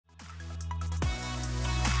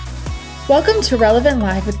Welcome to Relevant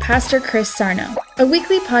Live with Pastor Chris Sarno, a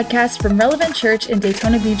weekly podcast from Relevant Church in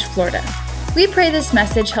Daytona Beach, Florida. We pray this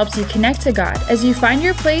message helps you connect to God as you find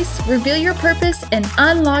your place, reveal your purpose, and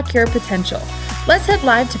unlock your potential. Let's head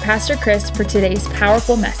live to Pastor Chris for today's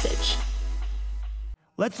powerful message.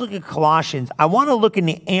 Let's look at Colossians. I want to look in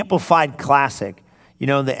the Amplified Classic. You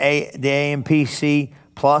know, the AMPC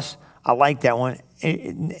Plus. I like that one.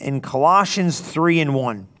 In Colossians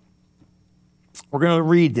 3:1. We're going to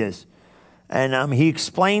read this. And he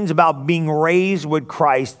explains about being raised with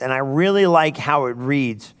Christ. And I really like how it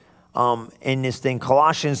reads in this thing.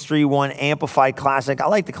 Colossians 3:1, Amplified Classic. I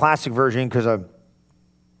like the classic version because I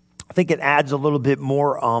think it adds a little bit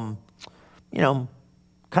more, kind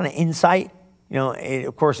of insight.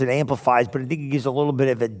 Of course, it amplifies, but I think it gives a little bit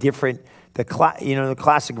of a different, the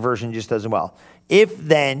classic version just does well. If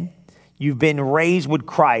then you've been raised with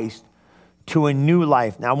Christ to a new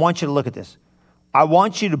life. Now, I want you to look at this. I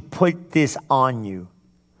want you to put this on you.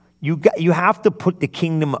 You have to put the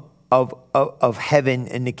kingdom of heaven,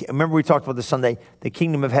 and remember we talked about this Sunday, the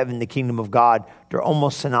kingdom of heaven, the kingdom of God, they're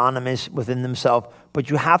almost synonymous within themselves, but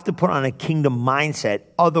you have to put on a kingdom mindset,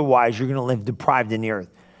 otherwise you're going to live deprived in the earth.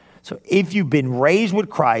 So if you've been raised with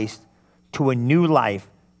Christ to a new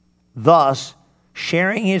life, thus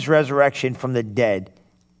sharing his resurrection from the dead,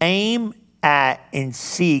 aim at and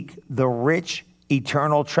seek the rich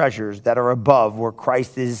eternal treasures that are above, where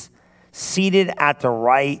Christ is seated at the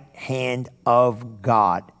right hand of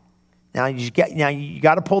God. Now you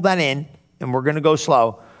got to pull that in, and we're going to go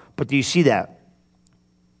slow. But do you see that?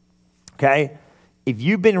 Okay, if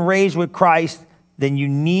you've been raised with Christ, then you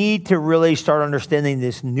need to really start understanding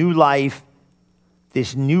this new life,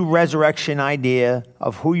 this new resurrection idea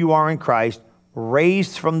of who you are in Christ,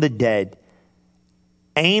 raised from the dead.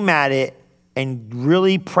 Aim at it and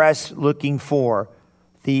really press looking for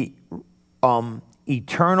the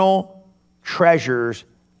eternal treasures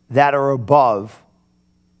that are above.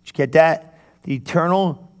 Did you get that? The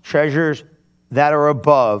eternal treasures that are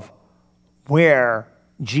above where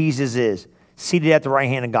Jesus is, seated at the right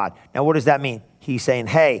hand of God. Now, what does that mean? He's saying,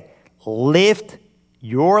 hey, lift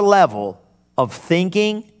your level of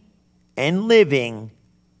thinking and living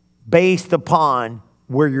based upon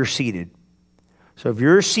where you're seated. So if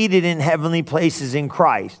you're seated in heavenly places in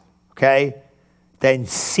Christ, okay, then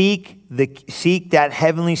seek that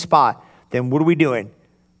heavenly spot. Then what are we doing?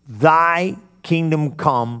 Thy kingdom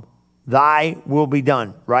come, thy will be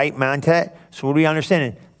done, right? So what are we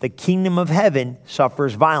understanding? The kingdom of heaven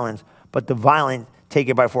suffers violence, but the violent take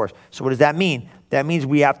it by force. So what does that mean? That means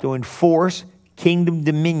we have to enforce kingdom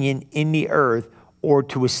dominion in the earth, or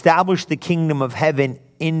to establish the kingdom of heaven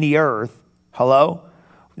in the earth. Hello?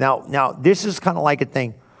 Now this is kind of like a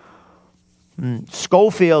thing.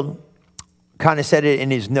 Schofield kind of said it in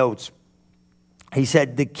his notes. He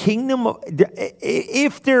said, the kingdom,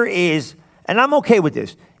 if there is, and I'm okay with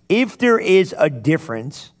this, if there is a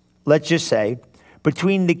difference, let's just say,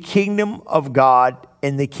 between the kingdom of God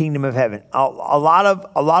and the kingdom of heaven. A lot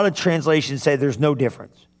of translations say there's no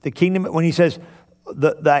difference. The kingdom, when he says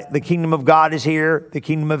the kingdom of God is here, the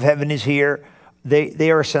kingdom of heaven is here, they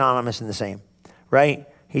are synonymous in the same, right?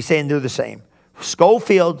 He's saying they're the same.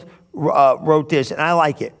 Schofield wrote this, and I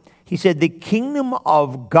like it. He said, the kingdom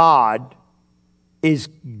of God is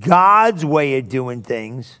God's way of doing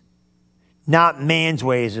things, not man's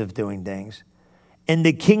ways of doing things. And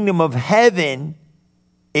the kingdom of heaven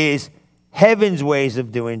is heaven's ways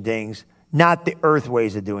of doing things, not the earth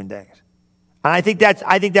ways of doing things. And I think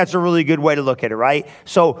that's a really good way to look at it, right?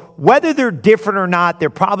 So whether they're different or not,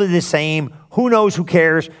 they're probably the same. Who knows? Who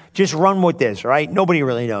cares? Just run with this, right? Nobody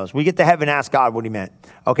really knows. We get to heaven, ask God what he meant,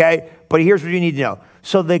 okay? But here's what you need to know.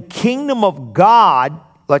 So the kingdom of God,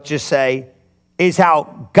 let's just say, is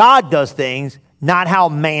how God does things, not how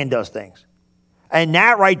man does things. And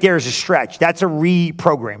that right there is a stretch. That's a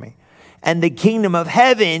reprogramming. And the kingdom of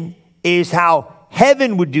heaven is how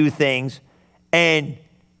heaven would do things, and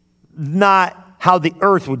not how the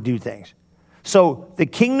earth would do things. So the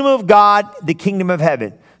kingdom of God, the kingdom of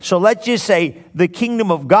heaven. So let's just say the kingdom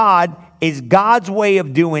of God is God's way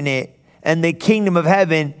of doing it, and the kingdom of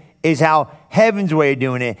heaven is how heaven's way of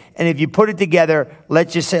doing it. And if you put it together,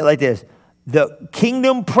 let's just say it like this. The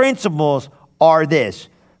kingdom principles are this.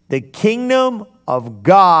 The kingdom of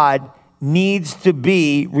God needs to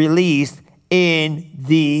be released in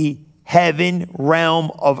the heaven realm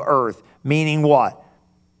of earth. Meaning what?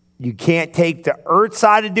 You can't take the earth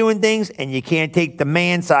side of doing things, and you can't take the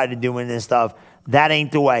man side of doing this stuff. That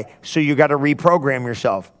ain't the way. So you got to reprogram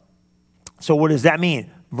yourself. So what does that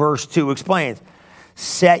mean? Verse 2 explains.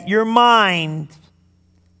 Set your minds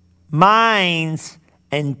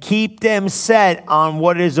and keep them set on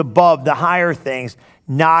what is above, the higher things,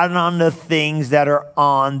 not on the things that are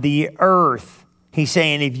on the earth. He's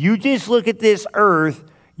saying if you just look at this earth,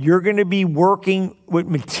 you're going to be working with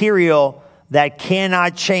material that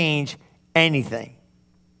cannot change anything.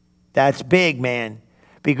 That's big, man,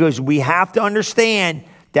 because we have to understand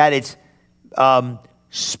that it's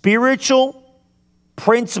spiritual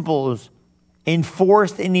principles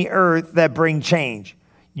enforced in the earth that bring change.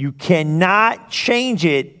 You cannot change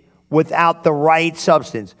it without the right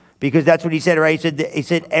substance, because that's what he said, right? He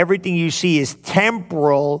said everything you see is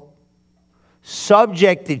temporal,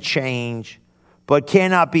 subject to change, but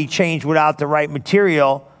cannot be changed without the right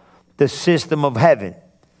material, the system of heaven.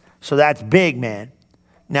 So that's big, man.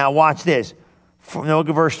 Now watch this. Look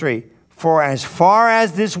at verse 3. For as far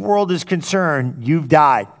as this world is concerned, you've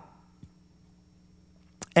died.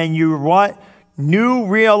 And your what? New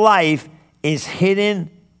real life is hidden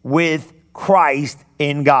with Christ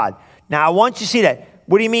in God. Now I want you to see that.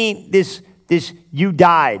 What do you mean this you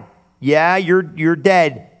died? Yeah, you're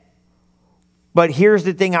dead. But here's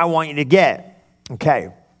the thing I want you to get.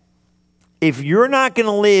 Okay. If you're not going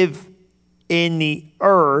to live in the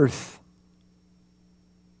earth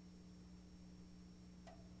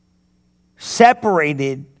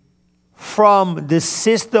separated from the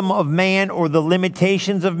system of man or the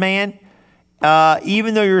limitations of man,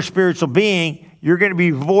 even though you're a spiritual being, you're going to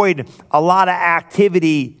be void a lot of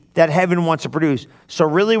activity that heaven wants to produce. So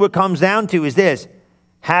really what comes down to is this.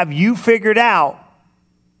 Have you figured out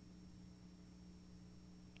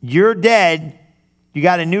you're dead, you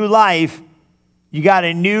got a new life, you got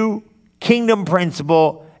a new kingdom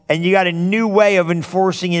principle, and you got a new way of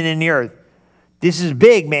enforcing it in the earth? This is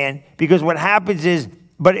big, man, because what happens is,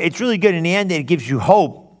 but it's really good in the end, it gives you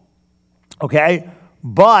hope, okay?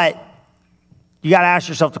 But you got to ask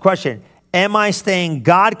yourself the question, am I staying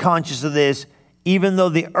God conscious of this, even though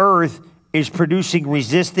the earth is producing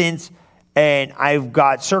resistance, and I've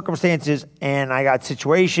got circumstances, and I got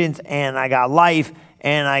situations, and I got life,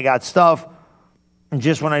 and I got stuff, and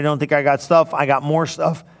just when I don't think I got stuff, I got more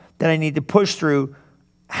stuff that I need to push through.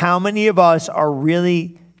 How many of us are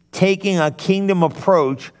really taking a kingdom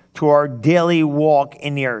approach to our daily walk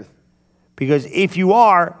in the earth? Because if you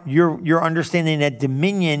are, you're understanding that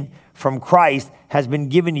dominion from Christ has been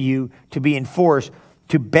given to you to be enforced,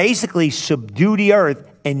 to basically subdue the earth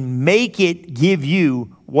and make it give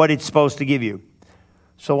you what it's supposed to give you.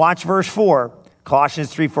 So watch verse 4,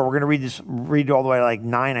 Colossians 3:4. We're going to read all the way to like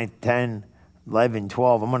 9, 10, 11,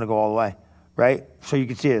 12. I'm going to go all the way, right? So you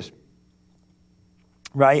can see this,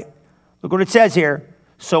 right? Look what it says here.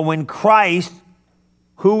 So when Christ,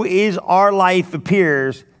 who is our life,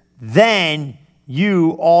 appears, then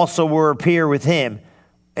you also will appear with him.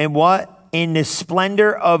 And what? In the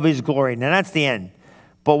splendor of his glory. Now that's the end.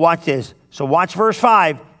 But watch this. So watch verse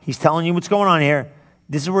 5. He's telling you what's going on here.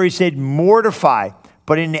 This is where he said mortify.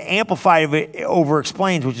 But in the Amplified, it over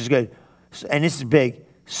explains, which is good. And this is big.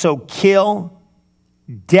 So kill,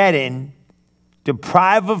 deaden,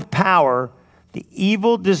 deprive of power the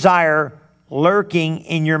evil desire lurking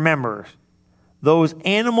in your members, those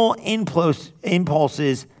animal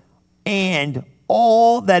impulses, and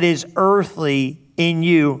all that is earthly in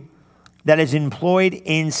you that is employed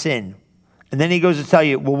in sin. And then he goes to tell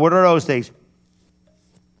you, well, what are those things?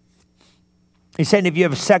 He said if you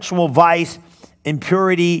have sexual vice,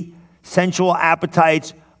 impurity, sensual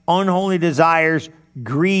appetites, unholy desires,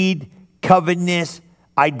 greed, covetousness,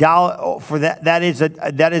 any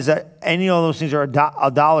of those things are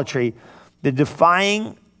idolatry. The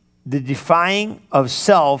defying of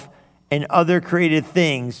self and other created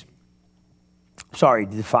things.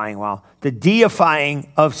 The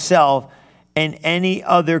deifying of self and any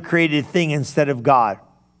other created thing instead of God.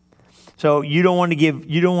 So you don't want to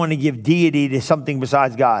give deity to something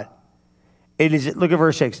besides God. Look at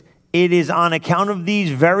verse 6. It is on account of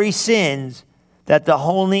these very sins that the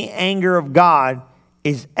holy anger of God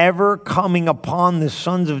is ever coming upon the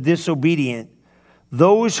sons of disobedience,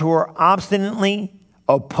 those who are obstinately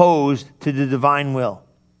opposed to the divine will.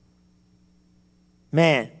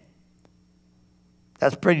 Man,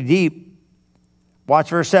 that's pretty deep. Watch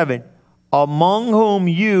verse 7. Among whom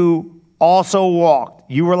you also walked.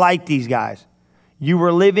 You were like these guys. You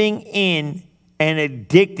were living in and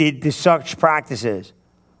addicted to such practices.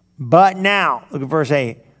 But now, look at verse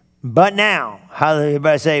 8. But now, how does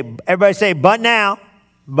everybody say, but now,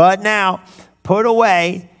 put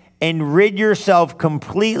away and rid yourself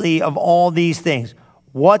completely of all these things.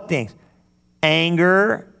 What things?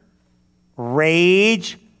 Anger,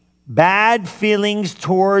 rage, bad feelings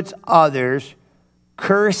towards others,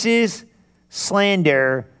 curses,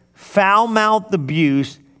 slander, foul-mouthed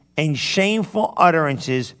abuse, and shameful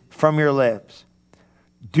utterances from your lips.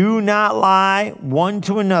 Do not lie one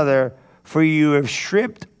to another, for you have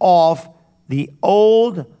stripped off the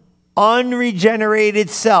old, unregenerated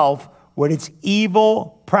self with its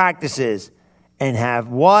evil practices, and have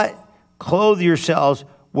what? Clothe yourselves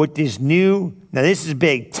with this new. Now this is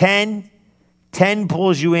big. 10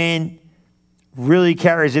 pulls you in, really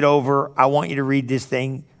carries it over. I want you to read this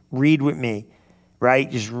thing. Read with me, right?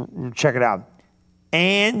 Just check it out.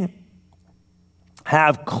 And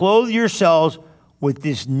have clothed yourselves with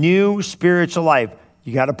this new spiritual life.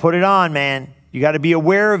 You got to put it on, man. You got to be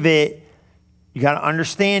aware of it. You got to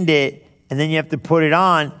understand it. And then you have to put it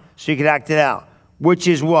on so you can act it out. Which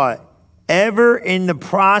is what? Ever in the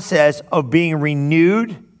process of being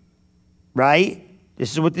renewed, right?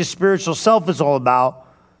 This is what this spiritual self is all about.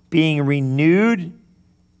 Being renewed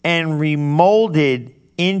and remolded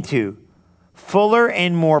into fuller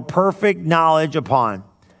and more perfect knowledge upon.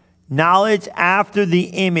 Knowledge after the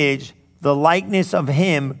image, the likeness of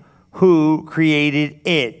him who created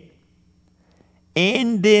it.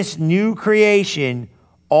 In this new creation,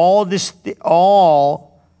 listen,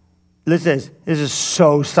 this is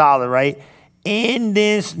so solid, right? In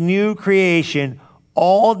this new creation,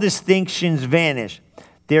 all distinctions vanish.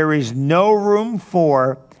 There is no room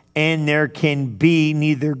for, and there can be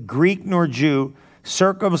neither Greek nor Jew,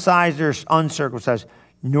 circumcised or uncircumcised,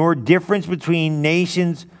 nor difference between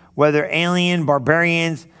nations, whether alien,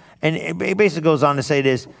 barbarians, and it basically goes on to say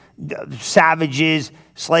this: savages,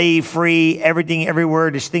 slave free, everything,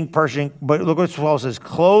 everywhere, distinct person. But look what Paul says: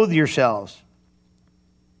 clothe yourselves.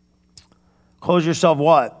 Clothe yourself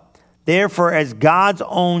what? Therefore, as God's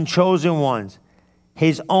own chosen ones,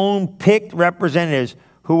 his own picked representatives,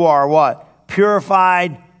 who are what?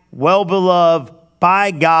 Purified, well-beloved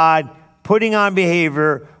by God, putting on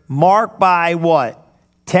behavior, marked by what?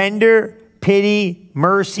 Tender, pity,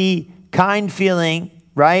 mercy, kind feeling,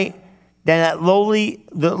 right? Then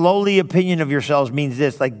the lowly opinion of yourselves means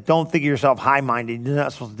this, like, don't think of yourself high-minded. You're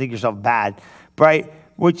not supposed to think of yourself bad, right?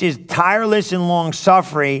 Which is tireless and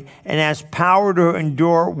long-suffering, and has power to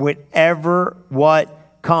endure whatever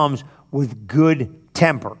what comes with good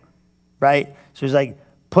temper, right? So he's like,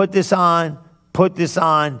 put this on, put this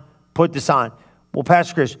on, put this on. Well,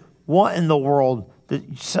 Pastor Chris, what in the world?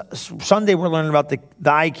 Sunday we're learning about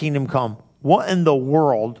thy kingdom come. What in the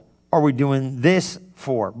world are we doing this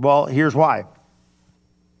for? Well, here's why.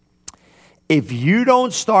 If you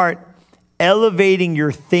don't start elevating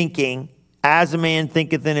your thinking, as a man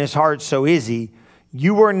thinketh in his heart, so is he,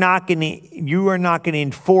 you are not going to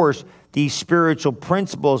enforce these spiritual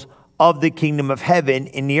principles of the kingdom of heaven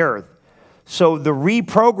in the earth. So the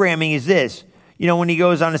reprogramming is this. When he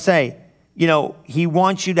goes on to say, he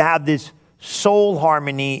wants you to have this soul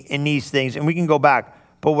harmony in these things, and we can go back.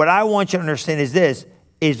 But what I want you to understand is this,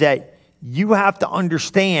 is that you have to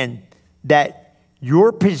understand that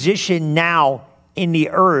your position now in the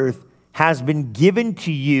earth has been given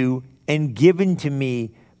to you and given to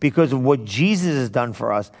me because of what Jesus has done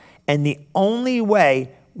for us. And the only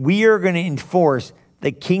way we are going to enforce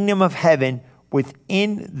the kingdom of heaven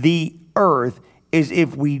within the earth is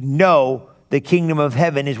if we know the kingdom of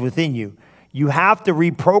heaven is within you. You have to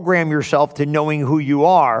reprogram yourself to knowing who you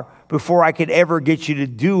are before I could ever get you to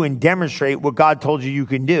do and demonstrate what God told you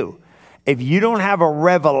can do. If you don't have a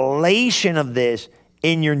revelation of this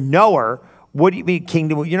in your knower, what do you mean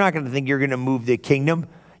kingdom? You're not going to think you're going to move the kingdom.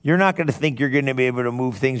 You're not going to think you're going to be able to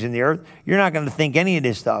move things in the earth. You're not going to think any of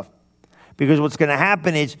this stuff. Because what's going to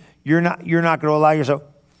happen is you're not going to allow yourself,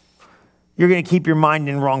 you're going to keep your mind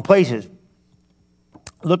in wrong places.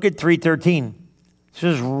 Look at 3:13. This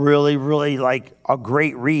is really, really like a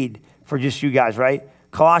great read for just you guys, right?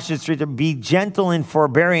 Colossians 3, be gentle and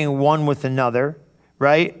forbearing one with another,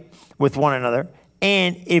 right? With one another.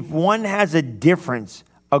 And if one has a difference,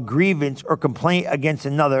 a grievance, or complaint against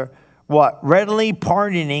another, what? Readily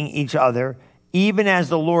pardoning each other, even as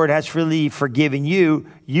the Lord has freely forgiven you,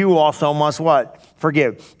 you also must what?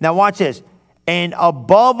 Forgive. Now watch this. And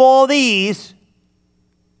above all these,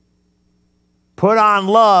 put on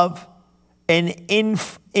love and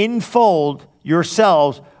enfold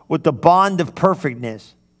yourselves with the bond of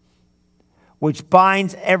perfectness, which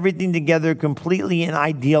binds everything together completely in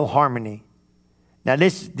ideal harmony. Now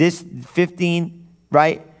this 15,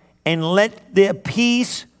 right? And let the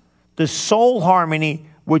peace, the soul harmony,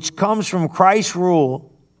 which comes from Christ's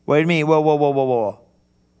rule. Wait a minute. Whoa.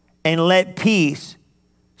 And let peace,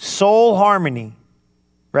 soul harmony,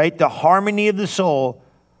 right? The harmony of the soul,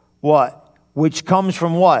 what? Which comes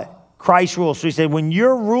from what? Christ's rule. So he said, when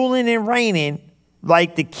you're ruling and reigning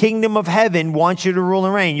like the kingdom of heaven wants you to rule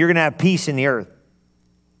and reign, you're going to have peace in the earth.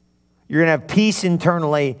 you're going to have peace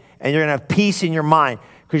internally, and you're going to have peace in your mind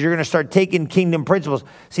because you're going to start taking kingdom principles.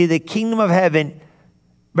 See, the kingdom of heaven,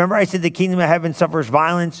 remember I said the kingdom of heaven suffers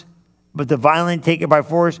violence, but the violent take it by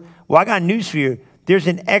force? Well, I got news for you. There's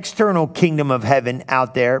an external kingdom of heaven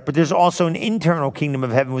out there, but there's also an internal kingdom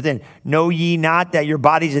of heaven within. Know ye not that your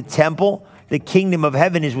body's a temple? The kingdom of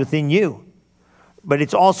heaven is within you, but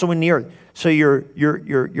it's also in the earth. So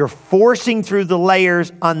you're forcing through the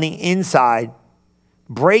layers on the inside,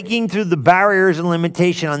 breaking through the barriers and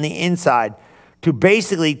limitation on the inside to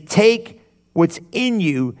basically take what's in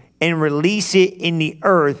you and release it in the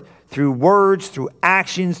earth through words, through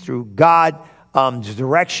actions, through God's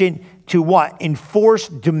direction, to what? Enforce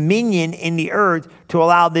dominion in the earth to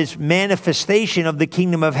allow this manifestation of the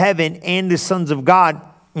kingdom of heaven and the sons of God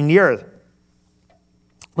in the earth.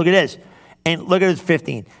 Look at this. And look at this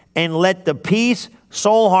 15. And let the peace,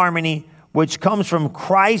 soul harmony, which comes from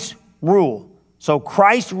Christ rule. So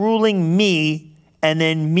Christ ruling me, and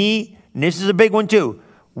then me, and this is a big one too.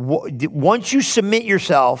 Once you submit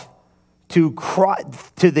yourself to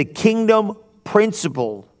the kingdom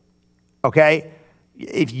principle, okay?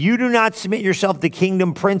 If you do not submit yourself to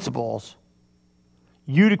kingdom principles,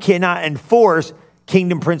 you cannot enforce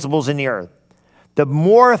kingdom principles in the earth. The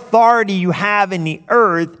more authority you have in the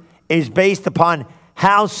earth is based upon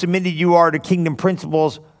how submitted you are to kingdom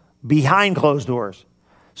principles behind closed doors.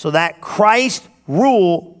 So that Christ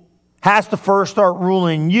rule has to first start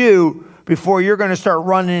ruling you before you're going to start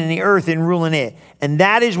running in the earth and ruling it. And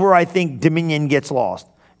that is where I think dominion gets lost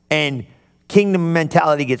and kingdom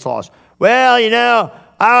mentality gets lost. Well,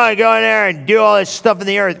 I want to go in there and do all this stuff in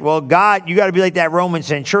the earth. Well, God, you got to be like that Roman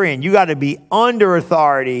centurion. You got to be under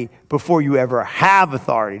authority before you ever have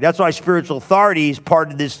authority. That's why spiritual authority is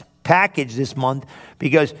part of this package this month,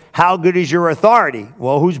 because how good is your authority?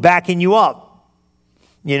 Well, who's backing you up?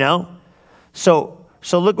 So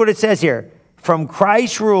look what it says here. From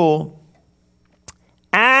Christ's rule,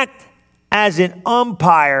 act as an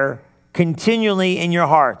umpire continually in your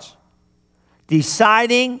hearts,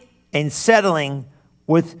 deciding and settling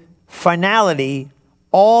with finality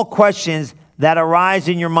all questions that arise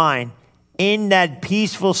in your mind in that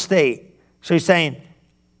peaceful state. So he's saying,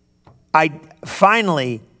 I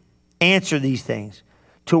finally answer these things,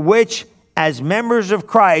 to which as members of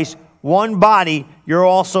Christ, one body, you're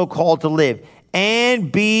also called to live.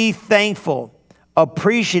 And be thankful,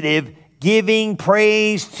 appreciative, giving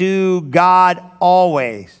praise to God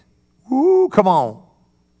always. Ooh, come on.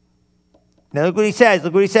 Now look what he says,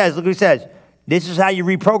 look what he says, look what he says. This is how you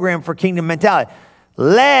reprogram for kingdom mentality.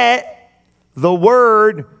 Let the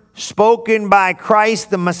word spoken by Christ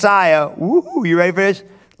the Messiah, ooh, you ready for this?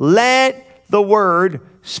 Let the word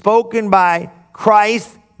spoken by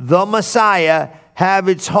Christ the Messiah have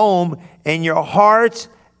its home in your hearts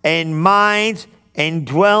and minds and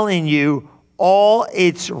dwell in you all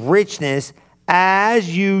its richness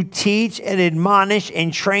as you teach and admonish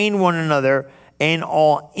and train one another in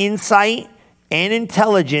all insight and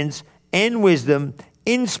intelligence and wisdom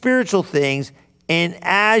in spiritual things, and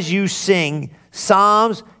as you sing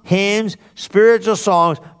psalms, hymns, spiritual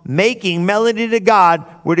songs, making melody to God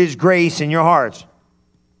with his grace in your hearts.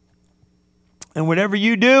 And whatever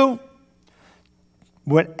you do,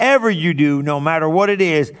 no matter what it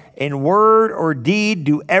is, in word or deed,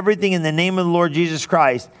 do everything in the name of the Lord Jesus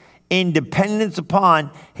Christ, in dependence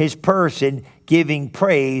upon his person, giving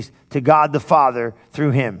praise to God the Father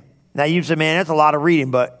through him. Now you say, man, that's a lot of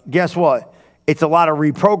reading, but guess what? It's a lot of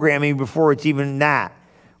reprogramming before it's even that.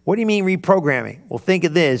 What do you mean reprogramming? Well, think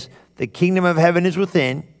of this. The kingdom of heaven is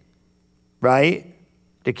within, right?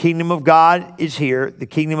 The kingdom of God is here. The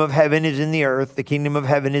kingdom of heaven is in the earth. The kingdom of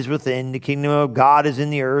heaven is within. The kingdom of God is in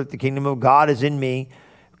the earth. The kingdom of God is in me.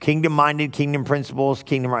 Kingdom-minded, kingdom principles,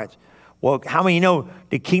 kingdom rights. Well, how many know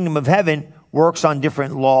the kingdom of heaven works on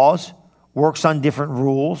different laws, works on different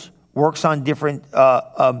rules, works on different,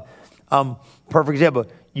 perfect example,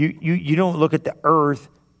 you don't look at the earth,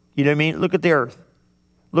 you know what I mean? Look at the earth.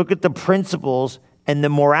 Look at the principles and the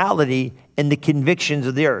morality and the convictions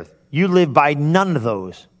of the earth. You live by none of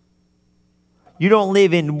those. You don't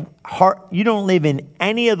live in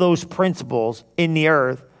any of those principles in the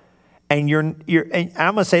earth, and and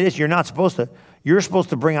I'm going to say this, you're not supposed to. You're supposed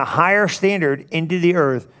to bring a higher standard into the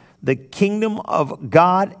earth, the kingdom of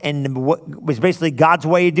God, and what was basically God's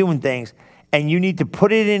way of doing things, and you need to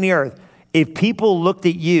put it in the earth. If people looked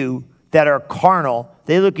at you that are carnal,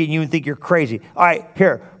 they look at you and think you're crazy. All right,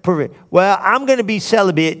 here, prove it. Well, I'm going to be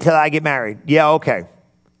celibate till I get married. Yeah, okay.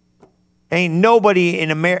 Ain't nobody in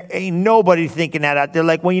America, ain't nobody thinking that out there.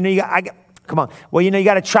 Like, well, Come on. Well, you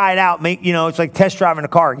got to try it out. It's like test driving a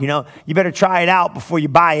car. You better try it out before you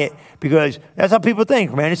buy it, because that's how people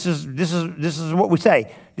think, man. This is what we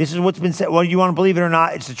say. This is what's been said. Well, you want to believe it or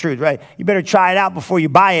not, it's the truth, right? You better try it out before you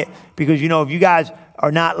buy it, because if you guys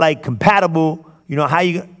are not like compatible, how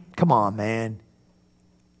you? Come on, man.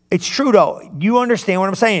 It's true though. You understand what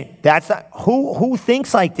I'm saying? That's not, who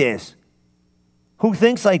thinks like this? Who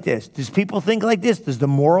thinks like this? Does people think like this? Does the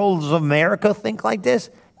morals of America think like this?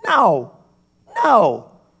 No.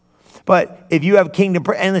 But if you have kingdom,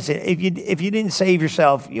 and listen, if you didn't save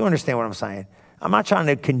yourself, you understand what I'm saying. I'm not trying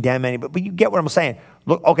to condemn anybody, but you get what I'm saying.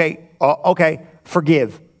 Look, okay,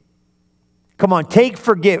 forgive. Come on,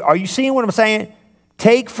 forgive. Are you seeing what I'm saying?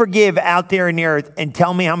 Take forgive out there in the earth and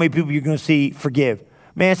tell me how many people you're going to see forgive.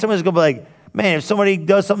 Man, somebody's going to be like, man, if somebody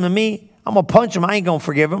does something to me, I'm going to punch them. I ain't going to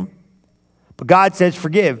forgive them. But God says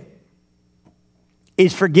forgive.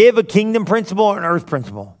 Is forgive a kingdom principle or an earth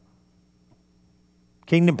principle?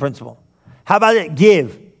 Kingdom principle. How about it?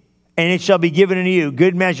 Give, and it shall be given unto you.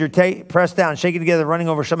 Good measure, pressed down, shake it together, running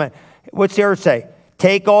over somebody. What's the earth say?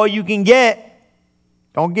 Take all you can get.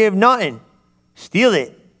 Don't give nothing. Steal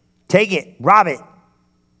it. Take it. Rob it.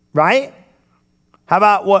 Right? How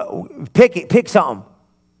about what? Pick it. Pick something.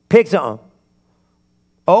 Pick something.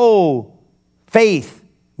 Oh, faith.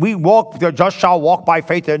 The just shall walk by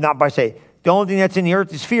faith and not by sight. The only thing that's in the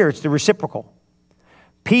earth is fear. It's the reciprocal.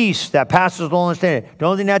 Peace that passes all understanding. The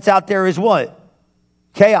only thing that's out there is what?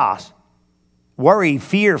 Chaos. Worry,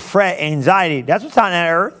 fear, fret, anxiety. That's what's on that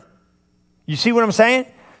earth. You see what I'm saying?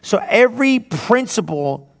 So every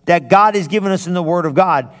principle that God has given us in the Word of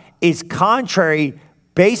God is contrary,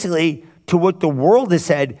 basically, to what the world has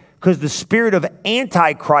said, because the spirit of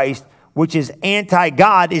Antichrist, which is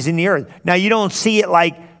anti-God, is in the earth. Now, you don't see it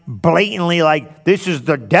like blatantly like this is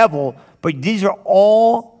the devil, but these are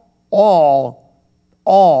all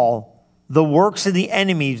the works of the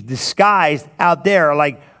enemies disguised out there.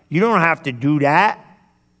 Like, you don't have to do that.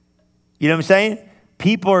 You know what I'm saying?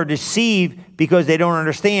 People are deceived because they don't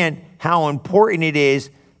understand how important it is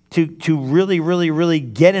to really, really, really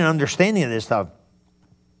get an understanding of this stuff.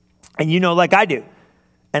 And like I do.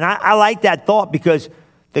 And I like that thought, because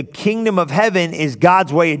the kingdom of heaven is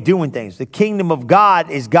God's way of doing things. The kingdom of God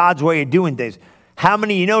is God's way of doing things. How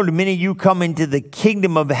many of you know the minute you come into the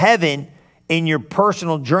kingdom of heaven in your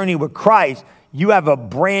personal journey with Christ, you have a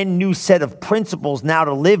brand new set of principles now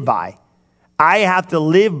to live by. I have to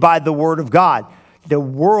live by the word of God. The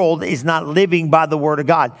world is not living by the word of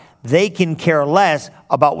God. They can care less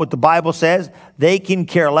about what the Bible says. They can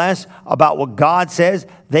care less about what God says.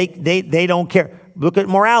 They don't care. Look at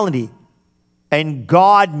morality. And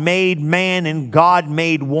God made man and God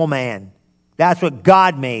made woman. That's what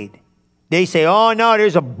God made. They say, oh no,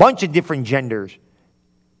 there's a bunch of different genders.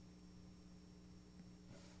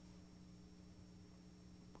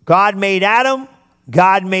 God made Adam.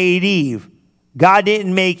 God made Eve. God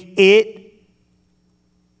didn't make it.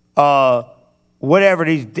 Whatever it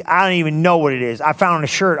is, I don't even know what it is. I found a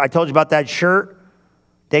shirt. I told you about that shirt.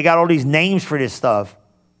 They got all these names for this stuff.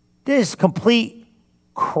 This is complete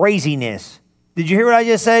craziness. Did you hear what I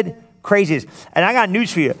just said? Craziness. And I got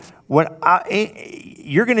news for you.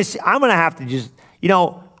 You're going to see, I'm going to have to just,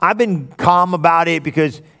 I've been calm about it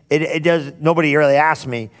because it does, nobody really asked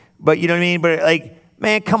me, but you know what I mean? But like,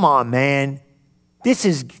 man, come on, man. This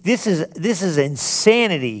is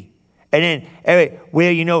insanity. And then,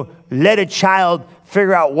 let a child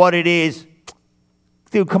figure out what it is.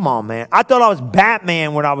 Dude, come on, man. I thought I was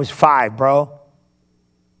Batman when I was 5, bro.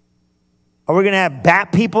 Are we going to have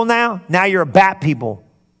bat people now? Now you're a bat people.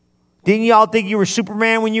 Didn't y'all think you were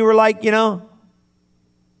Superman when you were like, You know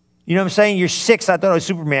what I'm saying? You're 6, I thought I was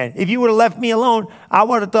Superman. If you would have left me alone, I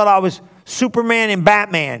would have thought I was Superman and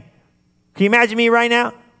Batman. Can you imagine me right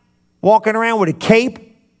now? Walking around with a cape?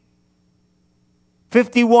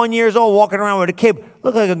 51 years old, walking around with a cape.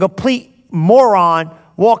 Look like a complete moron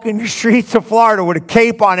walking the streets of Florida with a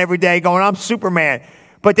cape on every day going, I'm Superman.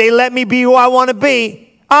 But they let me be who I want to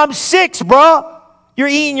be. I'm 6, bro. You're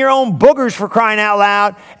eating your own boogers, for crying out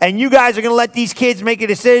loud. And you guys are going to let these kids make a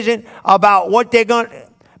decision about what they're going to.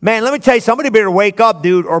 Man, let me tell you, somebody better wake up,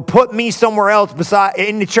 dude, or put me somewhere else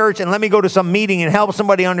in the church and let me go to some meeting and help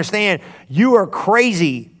somebody understand. You are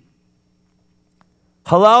crazy.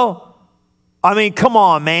 Hello? I mean, come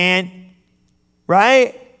on, man.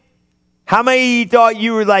 Right? How many of you thought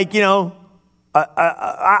you were like, my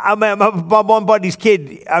one buddy's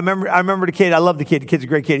kid, I remember the kid. I love the kid. The kid's a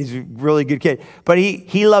great kid. He's a really good kid. But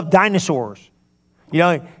he loved dinosaurs. He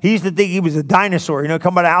used to think he was a dinosaur.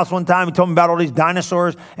 Come by the house one time, he told me about all these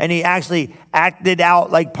dinosaurs, and he actually acted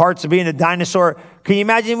out like parts of being a dinosaur. Can you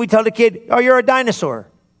imagine we tell the kid, oh, you're a dinosaur?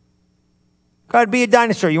 Go ahead, be a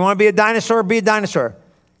dinosaur. You want to be a dinosaur? Be a dinosaur.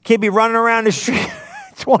 Kid be running around the street,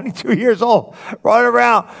 22 years old, running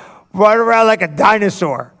around like a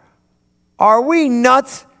dinosaur. Are we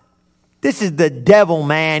nuts? This is the devil,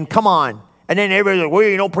 man. Come on. And then everybody's like, well,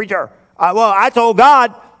 you know, preacher. Well, I told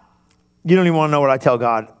God. You don't even want to know what I tell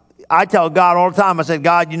God. I tell God all the time. I said,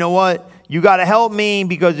 God, you know what? You got to help me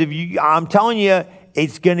because I'm telling you,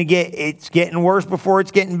 it's getting worse before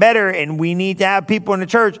it's getting better, and we need to have people in the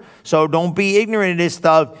church. So don't be ignorant of this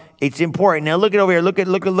stuff. It's important. Now look at over here. Look at.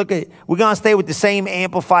 We're gonna stay with the same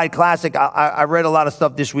Amplified Classic. I read a lot of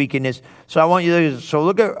stuff this week in this, so I want you to. So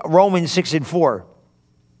look at Romans 6:4.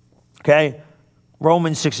 Okay,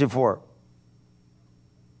 Romans 6:4.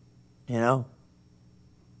 You know,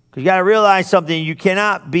 because you got to realize something. You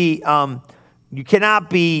cannot be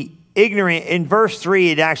ignorant. In verse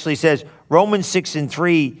 3, it actually says. Romans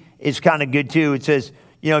 6:3 is kind of good too. It says,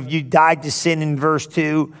 you know, if you died to sin in verse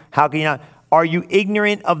 2, how can you not? Are you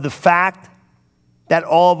ignorant of the fact that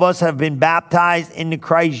all of us have been baptized into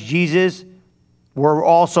Christ Jesus? We're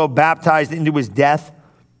also baptized into his death.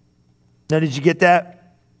 Now, did you get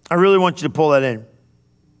that? I really want you to pull that in.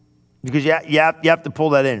 Because you have to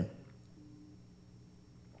pull that in.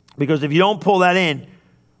 Because if you don't pull that in,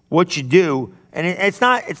 what you do, and it's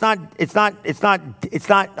not, what's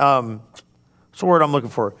the word I'm looking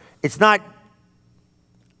for? It's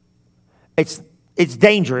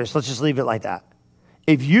dangerous. Let's just leave it like that.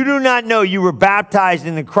 If you do not know you were baptized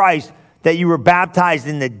into Christ, that you were baptized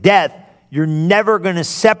into death, you're never going to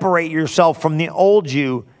separate yourself from the old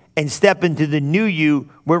you and step into the new you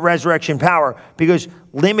with resurrection power, because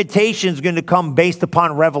limitation is going to come based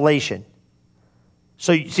upon revelation.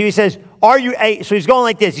 So you see, he says, so he's going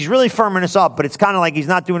like this. He's really firming us up, but it's kind of like he's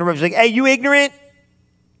not doing it. He's like, hey, you ignorant?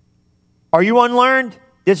 Are you unlearned?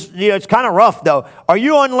 It's kind of rough, though. Are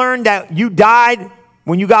you unlearned that you died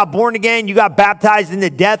when you got born again? You got baptized into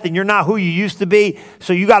death, and you're not who you used to be.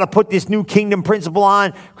 So you got to put this new kingdom principle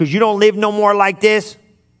on because you don't live no more like this.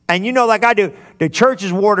 And you know, like I do, the church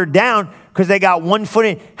is watered down because they got one foot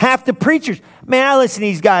in. Half the preachers, man, I listen to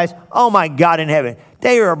these guys. Oh, my God in heaven.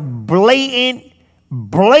 They are blatant.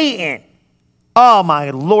 Oh,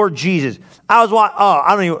 my Lord Jesus. I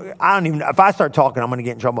don't even, if I start talking, I'm going to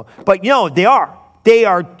get in trouble. But, you know, they are. They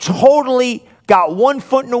are totally got one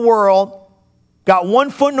foot in the world, and one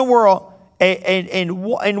foot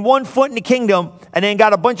in the kingdom, and then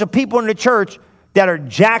got a bunch of people in the church that are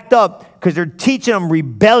jacked up because they're teaching them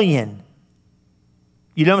rebellion.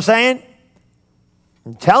 You know what I'm saying?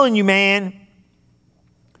 I'm telling you, man.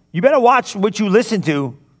 You better watch what you listen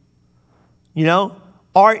to. You know?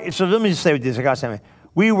 So let me just say this. I got something.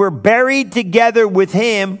 We were buried together with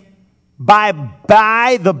him by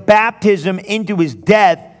the baptism into his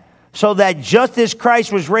death, so that just as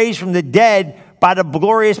Christ was raised from the dead by the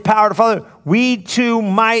glorious power of the Father, we too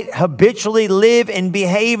might habitually live and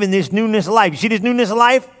behave in this newness of life. You see this newness of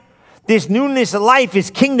life? This newness of life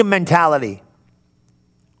is kingdom mentality.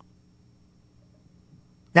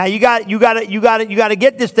 Now you got to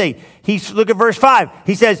get this thing. Look at verse 5.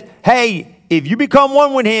 He says, hey, if you become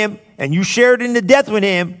one with him and you shared in the death with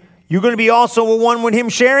him, you're going to be also one with him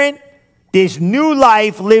sharing this new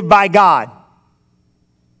life lived by God.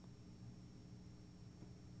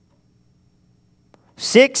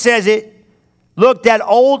 6 says it. Look, that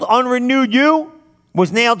old unrenewed you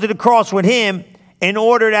was nailed to the cross with him in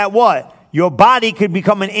order that what? Your body could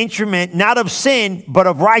become an instrument not of sin, but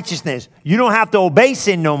of righteousness. You don't have to obey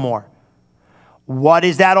sin no more. What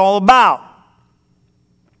is that all about?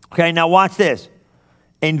 Okay, now watch this.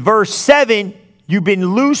 In verse 7, you've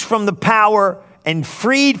been loosed from the power and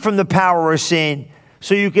freed from the power of sin,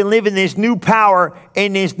 so you can live in this new power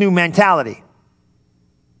and this new mentality.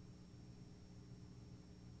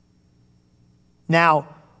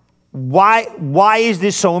 Now, why is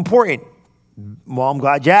this so important? Well, I'm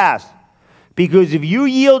glad you asked. Because if you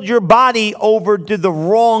yield your body over to the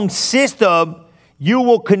wrong system, you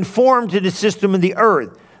will conform to the system of the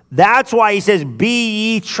earth. That's why he says,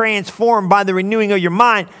 be ye transformed by the renewing of your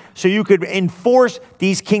mind, so you could enforce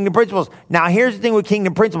these kingdom principles. Now, here's the thing with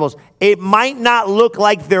kingdom principles. It might not look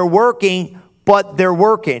like they're working, but they're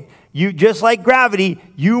working. You, just like gravity,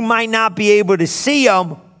 you might not be able to see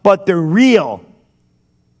them, but they're real.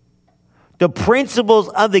 The principles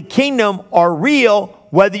of the kingdom are real,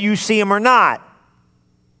 whether you see them or not.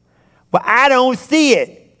 But I don't see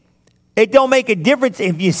it. It don't make a difference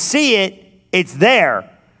if you see it, it's there.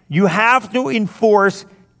 You have to enforce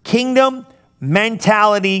kingdom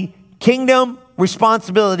mentality, kingdom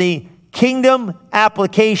responsibility, kingdom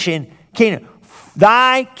application, kingdom.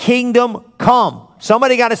 Thy kingdom come.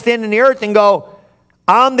 Somebody got to stand in the earth and go,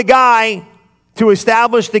 I'm the guy to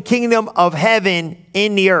establish the kingdom of heaven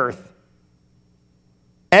in the earth.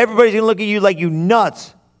 Everybody's going to look at you like you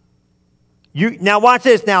nuts. Now watch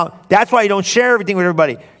this. Now, that's why you don't share everything with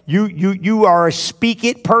everybody. You are a speak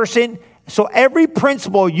it person. So every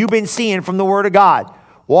principle you've been seeing from the Word of God,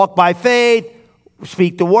 walk by faith,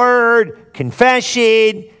 speak the Word,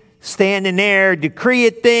 confession, stand in there, decree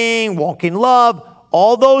a thing, walk in love,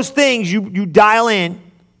 all those things you dial in.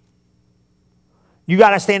 You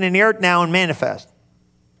got to stand in the earth now and manifest.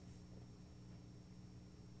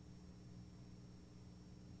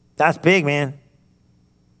 That's big, man.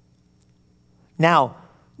 Now,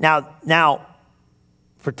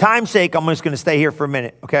 for time's sake, I'm just going to stay here for a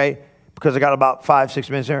minute, okay? Because I got about 5-6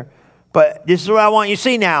 minutes here. But this is what I want you to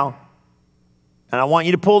see now. And I want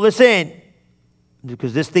you to pull this in.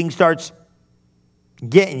 Because this thing starts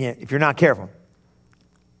getting you if you're not careful.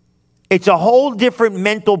 It's a whole different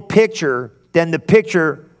mental picture than the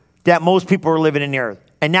picture that most people are living in the earth.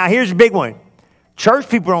 And now here's a big one. Church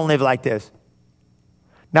people don't live like this.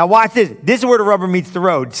 Now watch this. This is where the rubber meets the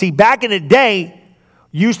road. See, back in the day,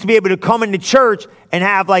 you used to be able to come into church and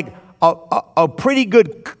have like a pretty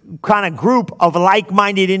good kind of group of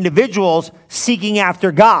like-minded individuals seeking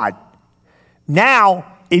after God.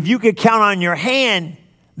 Now, if you could count on your hand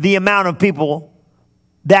the amount of people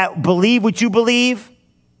that believe what you believe,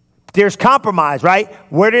 there's compromise, right?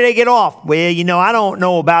 Where do they get off? Well, I don't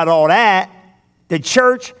know about all that. The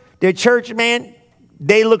church, man,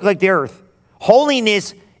 they look like the earth.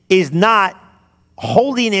 Holiness is not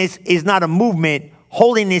a movement.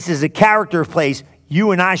 Holiness is a character place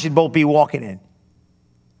you and I should both be walking in.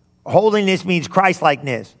 Holiness means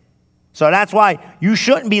Christ-likeness. So that's why you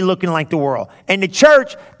shouldn't be looking like the world. And the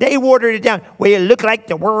church, they watered it down. Well, you look like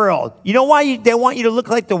the world. You know why they want you to look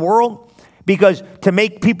like the world? Because to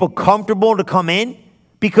make people comfortable to come in.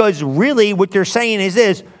 Because really what they're saying is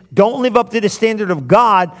this: don't live up to the standard of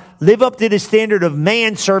God. Live up to the standard of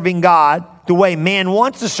man serving God the way man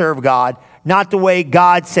wants to serve God, not the way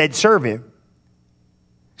God said serve him.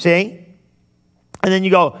 See? And then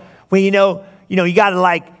you go, well, you got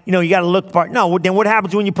to look part. No, then what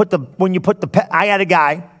happens when you put I got a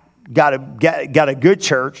guy, got a good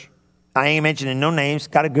church. I ain't mentioning no names,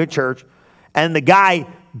 got a good church. And the guy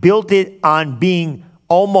built it on being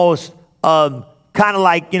almost kind of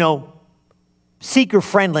like, seeker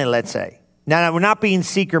friendly, let's say. Now, we're not being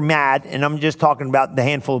seeker mad, and I'm just talking about the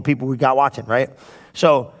handful of people we got watching, right?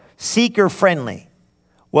 So, seeker friendly.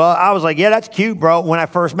 Well, I was like, yeah, that's cute, bro. When I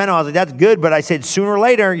first met him, I was like, that's good. But I said, sooner or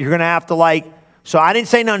later, you're going to have to so I didn't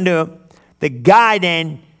say nothing to him. The guy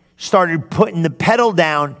then started putting the pedal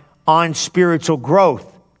down on spiritual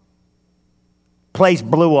growth. Place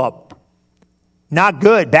blew up. Not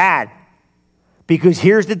good, bad. Because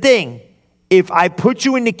here's the thing. If I put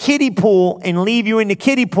you in the kiddie pool and leave you in the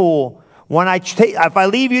kiddie pool, if I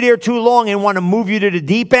leave you there too long and want to move you to the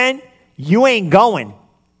deep end, you ain't going.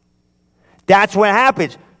 That's what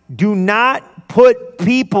happens. Do not put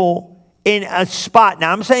people in a spot.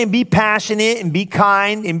 Now, I'm saying be passionate and be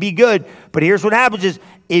kind and be good. But here's what happens is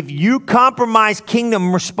if you compromise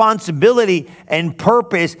kingdom responsibility and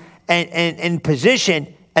purpose and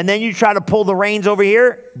position, and then you try to pull the reins over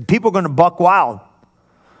here, people are going to buck wild.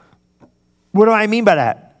 What do I mean by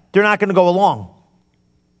that? They're not going to go along.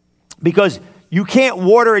 Because you can't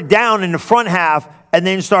water it down in the front half and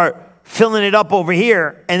then start filling it up over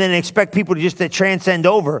here and then expect people to transcend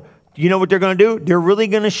over. You know what they're going to do? They're really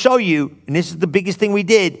going to show you, and this is the biggest thing we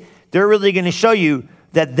did, they're really going to show you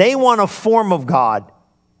that they want a form of God,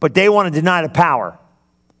 but they want to deny the power.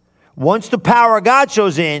 Once the power of God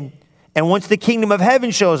shows in, and once the kingdom of heaven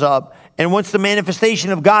shows up, and once the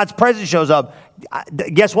manifestation of God's presence shows up,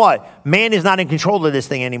 guess what? Man is not in control of this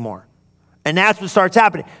thing anymore. And that's what starts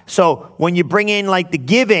happening. So when you bring in the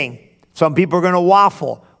giving, some people are going to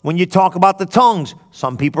waffle. When you talk about the tongues,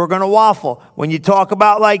 some people are going to waffle. When you talk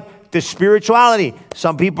about the spirituality,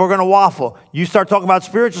 some people are going to waffle. You start talking about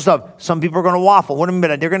spiritual stuff, some people are going to waffle. What do you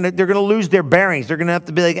mean? They're going to lose their bearings. They're going to have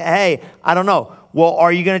to be like, hey, I don't know.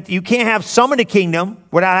 Well, you can't have some of the kingdom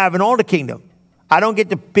without having all the kingdom. I don't get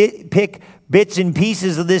to pick bits and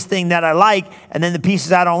pieces of this thing that I like, and then the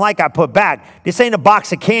pieces I don't like, I put back. This ain't a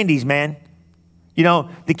box of candies, man.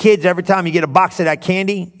 The kids, every time you get a box of that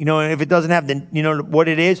candy, and if it doesn't have what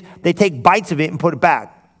it is, they take bites of it and put it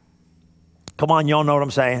back. Come on, y'all know what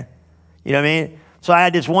I'm saying. You know what I mean? So I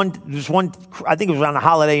had this one, I think it was around a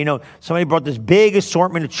holiday, somebody brought this big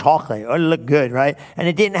assortment of chocolate. Oh, it looked good, right? And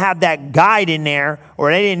it didn't have that guide in there,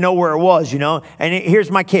 or they didn't know where it was, And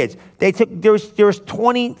here's my kids. There was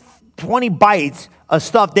 20 bites of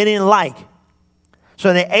stuff they didn't like.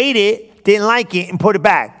 So they ate it, didn't like it, and put it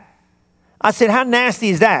back. I said, how nasty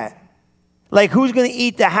is that? Like, who's going to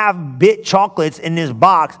eat the half-bit chocolates in this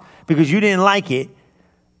box because you didn't like it?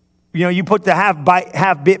 You know, you put the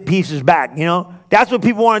half-bit pieces back, you know? That's what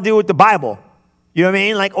people want to do with the Bible. You know what I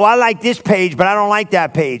mean? Like, oh, I like this page, but I don't like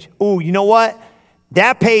that page. Oh, you know what?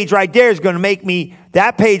 That page right there is going to make me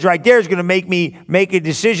make a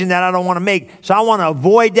decision that I don't want to make. So I want to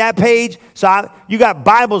avoid that page. So you got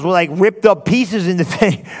Bibles with like ripped up pieces in the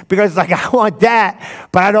thing because it's like, I want that,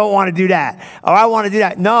 but I don't want to do that. Or I want to do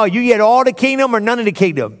that. No, you get all the kingdom or none of the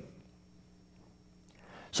kingdom.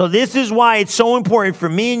 So this is why it's so important for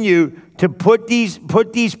me and you to put these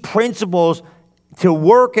principles to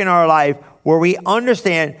work in our life, where we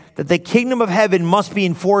understand that the kingdom of heaven must be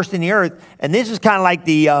enforced in the earth. And this is kind of like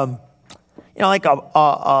the, like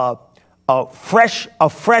a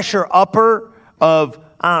fresher upper of,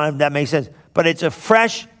 I don't know if that makes sense, but it's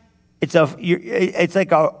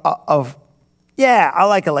like yeah, I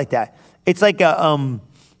like it like that. It's like it's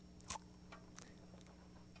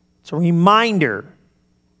a reminder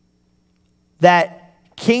that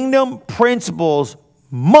kingdom principles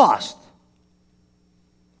must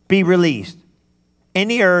be released in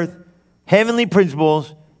the earth. Heavenly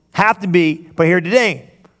principles have to be, but here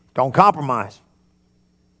today, don't compromise.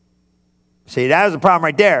 See, that was the problem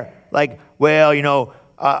right there. Like, well,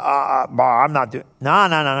 I'm not doing.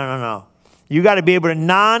 No. You got to be able to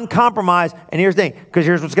non-compromise. And here's the thing, because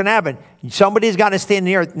here's what's going to happen. Somebody's got to stand in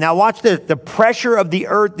the earth. Now watch this. The pressure of the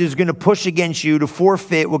earth is going to push against you to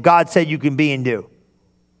forfeit what God said you can be and do.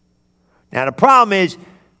 Now the problem is,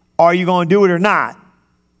 are you going to do it or not?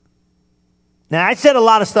 Now, I said a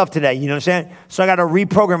lot of stuff today, you know what I'm saying? So I got to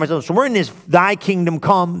reprogram myself. So we're in this, thy kingdom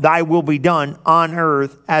come, thy will be done on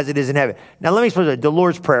earth as it is in heaven. Now, let me explain the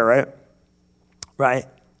Lord's Prayer, right? Right?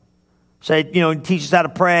 So, it teaches how to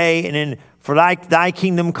pray, and then for thy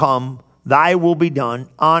kingdom come, thy will be done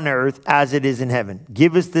on earth as it is in heaven.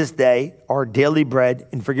 Give us this day our daily bread,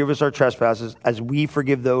 and forgive us our trespasses as we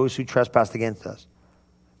forgive those who trespass against us.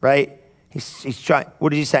 Right? He's trying,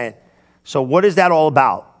 what is he saying? So what is that all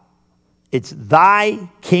about? It's thy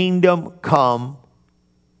kingdom come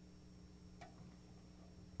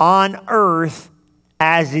on earth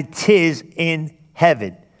as it is in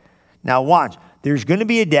heaven. Now watch. There's going to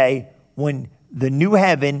be a day when the new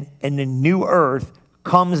heaven and the new earth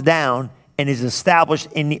comes down and is established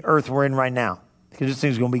in the earth we're in right now. Because this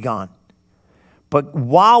thing's going to be gone. But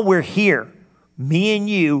while we're here, me and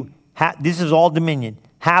you, this is all dominion,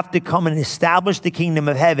 have to come and establish the kingdom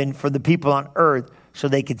of heaven for the people on earth so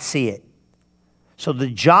they could see it. So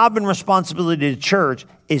the job and responsibility of the church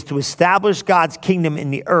is to establish God's kingdom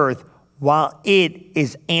in the earth while it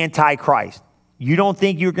is anti-Christ. You don't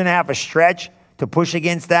think you're going to have a stretch to push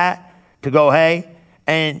against that, to go, hey?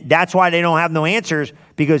 And that's why they don't have no answers,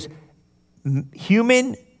 because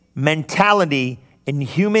human mentality and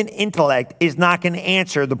human intellect is not going to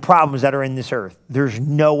answer the problems that are in this earth. There's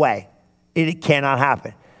no way. It cannot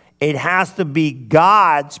happen. It has to be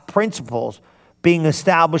God's principles being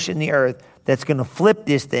established in the earth that's going to flip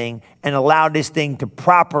this thing and allow this thing to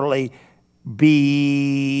properly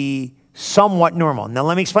be somewhat normal. Now,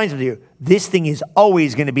 let me explain something to you. This thing is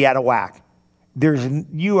always going to be out of whack.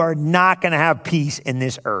 You are not going to have peace in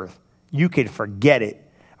this earth. You could forget it.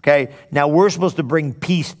 Okay? Now, we're supposed to bring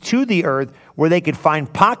peace to the earth where they could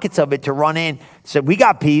find pockets of it to run in. So we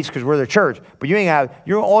got peace because we're the church. But you ain't have,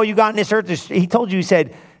 all you got in this earth is, he told you, he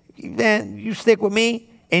said, man, you stick with me.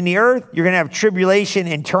 In the earth, you're going to have tribulation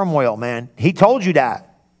and turmoil, man. He told you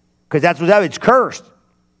that because that's what's happening. It's cursed.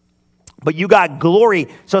 But you got glory.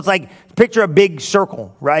 So it's like, picture a big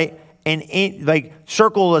circle, right? And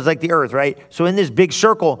circle is like the earth, right? So in this big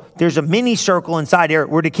circle, there's a mini circle inside there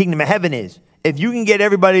where the kingdom of heaven is. If you can get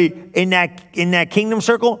everybody in that kingdom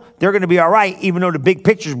circle, they're going to be all right, even though the big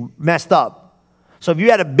picture's messed up. So if you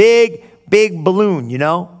had a big balloon, you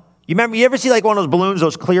ever see like one of those balloons,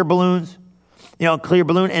 those clear balloons? Clear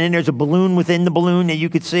balloon, and then there's a balloon within the balloon that you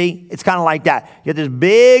could see. It's kind of like that. You got this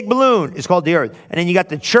big balloon, it's called the earth, and then you got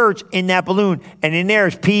the church in that balloon, and in there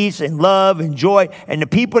is peace and love and joy, and the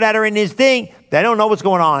people that are in this thing, they don't know what's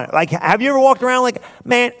going on. Like, have you ever walked around like,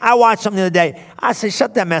 man, I watched something the other day. I said,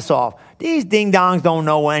 shut that mess off. These ding-dongs don't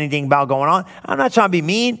know anything about going on. I'm not trying to be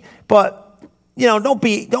mean, but, don't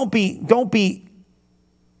be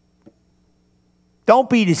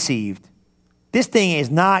deceived. This thing is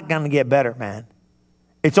not going to get better, man.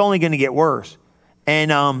 It's only going to get worse.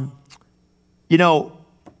 And, you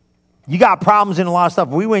got problems in a lot of stuff.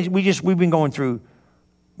 We've been going through,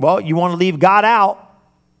 well, you want to leave God out.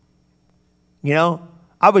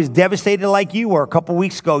 I was devastated like you were a couple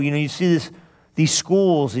weeks ago. You see these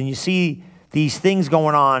schools and you see these things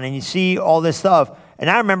going on and you see all this stuff. And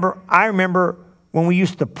I remember when we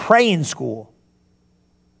used to pray in school.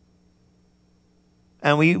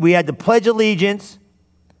 And we had the Pledge of Allegiance,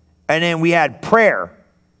 and then we had prayer.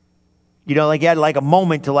 You know, like you had like a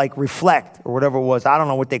moment to like reflect or whatever it was. I don't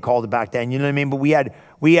know what they called it back then. You know what I mean? But we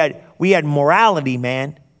had morality,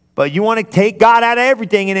 man. But you want to take God out of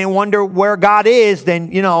everything and then wonder where God is,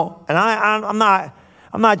 then, you know, and I'm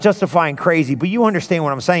not justifying crazy, but you understand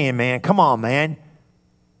what I'm saying, man. Come on, man.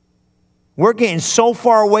 We're getting so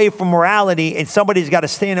far away from morality, and somebody's got to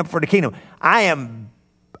stand up for the kingdom. I'm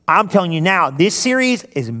telling you now, this series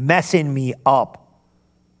is messing me up.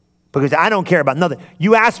 Because I don't care about nothing.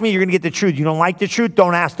 You ask me, you're going to get the truth. You don't like the truth,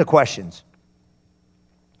 don't ask the questions.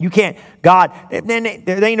 You can't, God,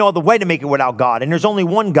 there ain't no other way to make it without God. And there's only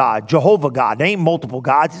one God, Jehovah God. There ain't multiple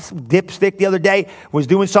gods. This dipstick the other day was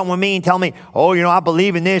doing something with me and telling me, oh, you know, I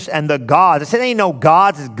believe in this and the gods. I said, there ain't no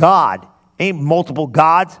gods, it's God. Ain't multiple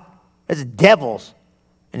gods. It's devils.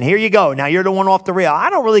 And here you go. Now you're the one off the rail. I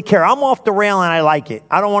don't really care. I'm off the rail and I like it.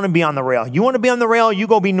 I don't want to be on the rail. You want to be on the rail, you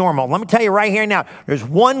go be normal. Let me tell you right here now. There's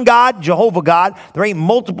one God, Jehovah God. There ain't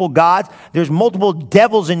multiple gods. There's multiple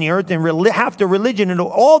devils in the earth. And half the religion,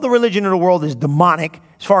 all the religion in the world is demonic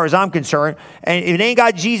as far as I'm concerned. And if it ain't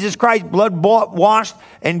got Jesus Christ, blood bought, washed,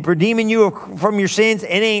 and redeeming you from your sins, it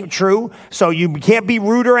ain't true. So you can't be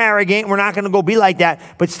rude or arrogant. We're not going to go be like that.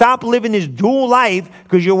 But stop living this dual life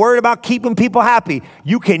because you're worried about keeping people happy.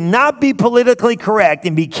 You cannot be politically correct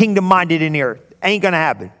and be kingdom-minded in the earth. Ain't going to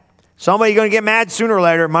happen. Somebody's going to get mad sooner or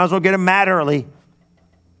later. Might as well get them mad early.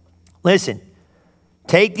 Listen,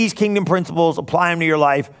 take these kingdom principles, apply them to your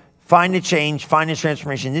life. Find the change, find the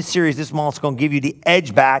transformation. This series, this month, is going to give you the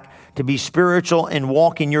edge back to be spiritual and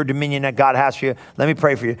walk in your dominion that God has for you. Let me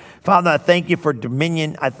pray for you. Father, I thank you for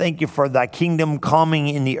dominion. I thank you for thy kingdom coming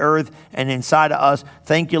in the earth and inside of us.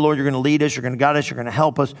 Thank you, Lord. You're going to lead us. You're going to guide us. You're going to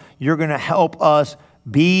help us. You're going to help us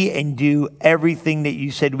be and do everything that you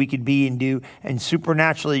said we could be and do. And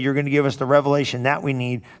supernaturally, you're going to give us the revelation that we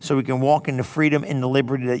need so we can walk in the freedom and the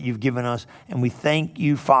liberty that you've given us. And we thank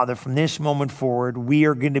you, Father, from this moment forward, we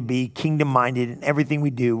are going to be kingdom-minded in everything we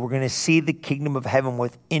do. We're going to see the kingdom of heaven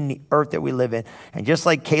within the earth that we live in. And just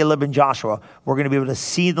like Caleb and Joshua, we're going to be able to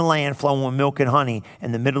see the land flowing with milk and honey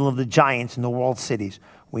in the middle of the giants in the walled cities.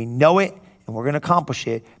 We know it, and we're going to accomplish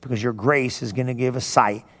it because your grace is going to give us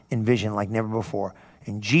sight and vision like never before.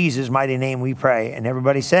 In Jesus' mighty name we pray. And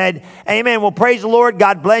everybody said, amen. Well, praise the Lord.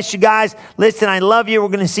 God bless you guys. Listen, I love you. We're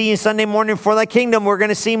going to see you Sunday morning for the kingdom. We're going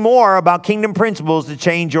to see more about kingdom principles to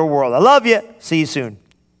change your world. I love you. See you soon.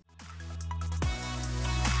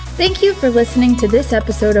 Thank you for listening to this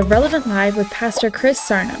episode of Relevant Live with Pastor Chris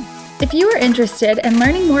Sarno. If you are interested in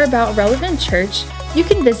learning more about Relevant Church, you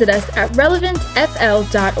can visit us at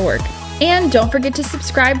relevantfl.org. And don't forget to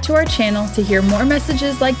subscribe to our channel to hear more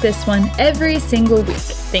messages like this one every single week.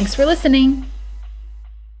 Thanks for listening.